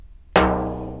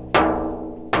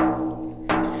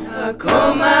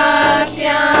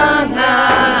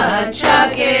Akumatyanga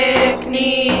chake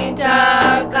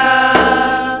nitaka.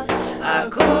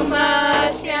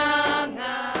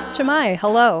 Akumatyanga. Shemai,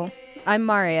 hello. I'm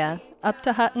Maria,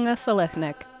 Uptahatnga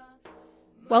Salechnik.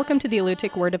 Welcome to the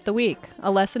Alutiiq Word of the Week,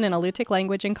 a lesson in Alutiiq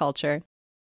language and culture.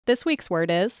 This week's word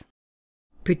is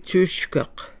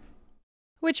Pitushkak.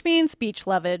 which means beach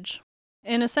lovage.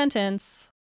 In a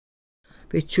sentence,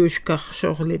 Pitushkak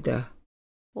shoglida.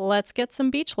 let's get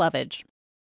some beach lovage.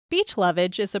 Beach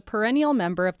lovage is a perennial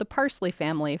member of the parsley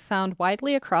family found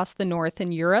widely across the north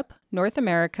in Europe, North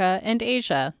America, and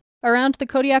Asia. Around the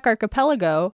Kodiak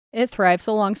archipelago, it thrives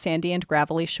along sandy and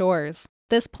gravelly shores.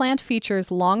 This plant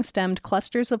features long-stemmed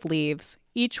clusters of leaves,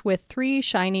 each with 3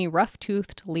 shiny,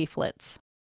 rough-toothed leaflets.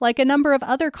 Like a number of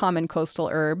other common coastal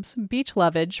herbs, beach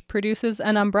lovage produces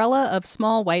an umbrella of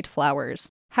small white flowers.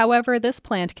 However, this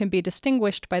plant can be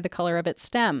distinguished by the color of its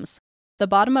stems. The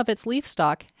bottom of its leaf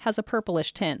stalk has a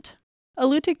purplish tint.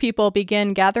 Alutiiq people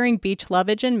begin gathering beach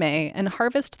lovage in May and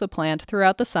harvest the plant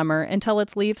throughout the summer until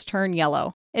its leaves turn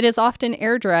yellow. It is often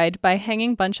air-dried by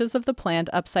hanging bunches of the plant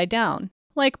upside down.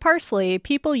 Like parsley,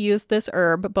 people use this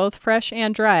herb both fresh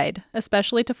and dried,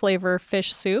 especially to flavor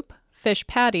fish soup, fish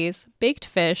patties, baked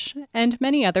fish, and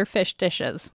many other fish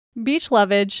dishes. Beach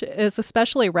lovage is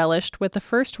especially relished with the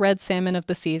first red salmon of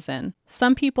the season.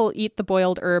 Some people eat the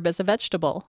boiled herb as a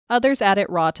vegetable. Others add it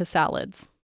raw to salads.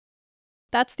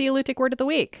 That's the Alutiiq Word of the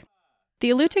Week. The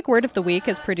Alutiiq Word of the Week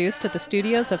is produced at the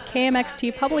studios of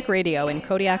KMXT Public Radio in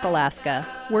Kodiak, Alaska.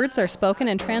 Words are spoken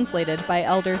and translated by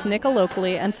elders Nika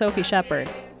Locally and Sophie Shepard.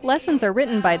 Lessons are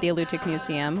written by the Alutiiq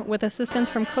Museum with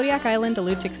assistance from Kodiak Island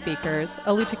Alutiiq speakers,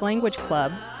 Alutiiq Language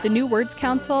Club, the New Words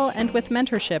Council, and with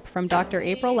mentorship from Dr.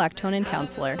 April Lactonen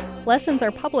Counselor. Lessons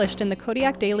are published in the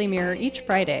Kodiak Daily Mirror each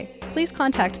Friday. Please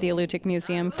contact the Alutiiq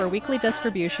Museum for weekly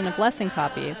distribution of lesson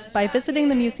copies by visiting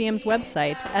the museum's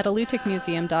website at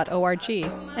alutiiqmuseum.org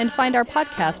and find our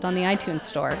podcast on the iTunes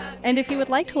Store. And if you would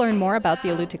like to learn more about the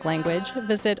Alutiiq language,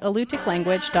 visit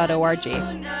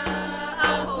alutiiqlanguage.org.